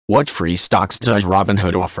What free stocks does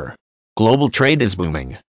Robinhood offer? Global trade is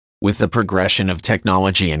booming. With the progression of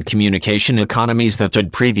technology and communication, economies that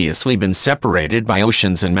had previously been separated by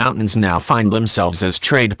oceans and mountains now find themselves as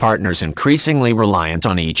trade partners, increasingly reliant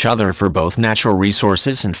on each other for both natural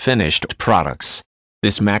resources and finished products.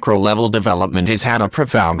 This macro-level development has had a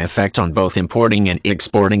profound effect on both importing and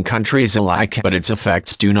exporting countries alike, but its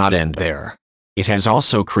effects do not end there. It has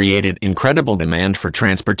also created incredible demand for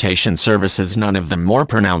transportation services, none of them more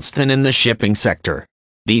pronounced than in the shipping sector.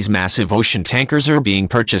 These massive ocean tankers are being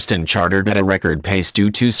purchased and chartered at a record pace due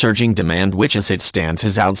to surging demand, which as it stands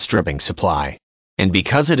is outstripping supply. And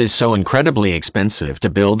because it is so incredibly expensive to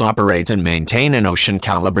build, operate and maintain an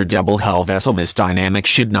ocean-caliber double-hull vessel, this dynamic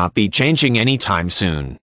should not be changing anytime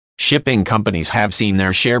soon. Shipping companies have seen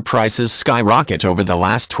their share prices skyrocket over the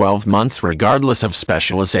last 12 months regardless of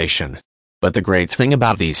specialization. But the great thing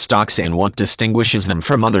about these stocks and what distinguishes them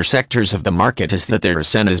from other sectors of the market is that their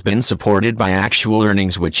ascent has been supported by actual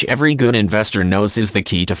earnings, which every good investor knows is the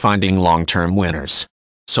key to finding long-term winners.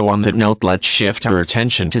 So on that note, let's shift our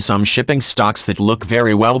attention to some shipping stocks that look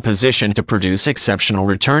very well positioned to produce exceptional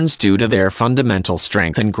returns due to their fundamental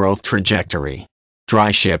strength and growth trajectory. Dry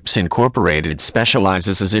Ships Incorporated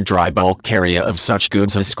specializes as a dry bulk carrier of such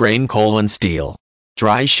goods as grain, coal and steel.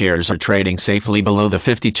 Dry shares are trading safely below the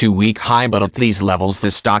 52-week high, but at these levels the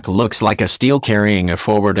stock looks like a steal, carrying a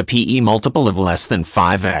forward PE multiple of less than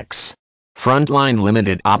 5x. Frontline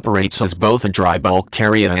Limited operates as both a dry bulk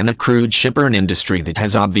carrier and a crude shipper, an industry that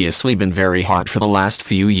has obviously been very hot for the last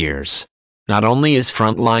few years. Not only is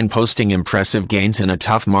Frontline posting impressive gains in a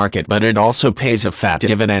tough market, but it also pays a fat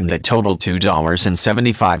dividend that totaled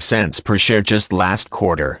 $2.75 per share just last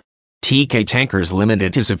quarter. TK Tankers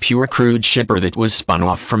Limited is a pure crude shipper that was spun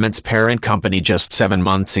off from its parent company just 7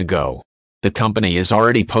 months ago. The company is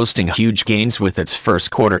already posting huge gains, with its first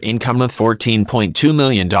quarter income of $14.2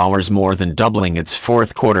 million, more than doubling its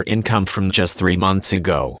fourth quarter income from just 3 months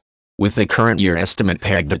ago. With the current year estimate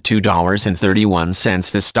pegged at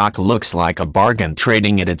 $2.31, the stock looks like a bargain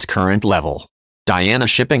trading at its current level. Diana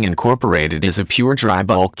Shipping Incorporated is a pure dry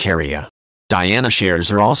bulk carrier. Diana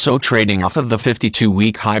shares are also trading off of the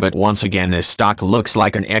 52-week high, but once again this stock looks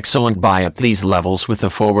like an excellent buy at these levels, with a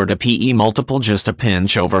forward PE multiple just a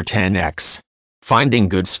pinch over 10x. Finding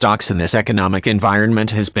good stocks in this economic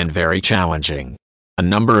environment has been very challenging. A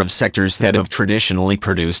number of sectors that have traditionally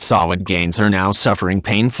produced solid gains are now suffering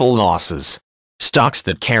painful losses. Stocks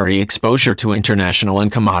that carry exposure to international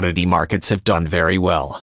and commodity markets have done very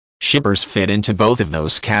well. Shippers fit into both of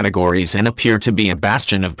those categories and appear to be a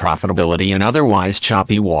bastion of profitability in otherwise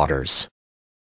choppy waters.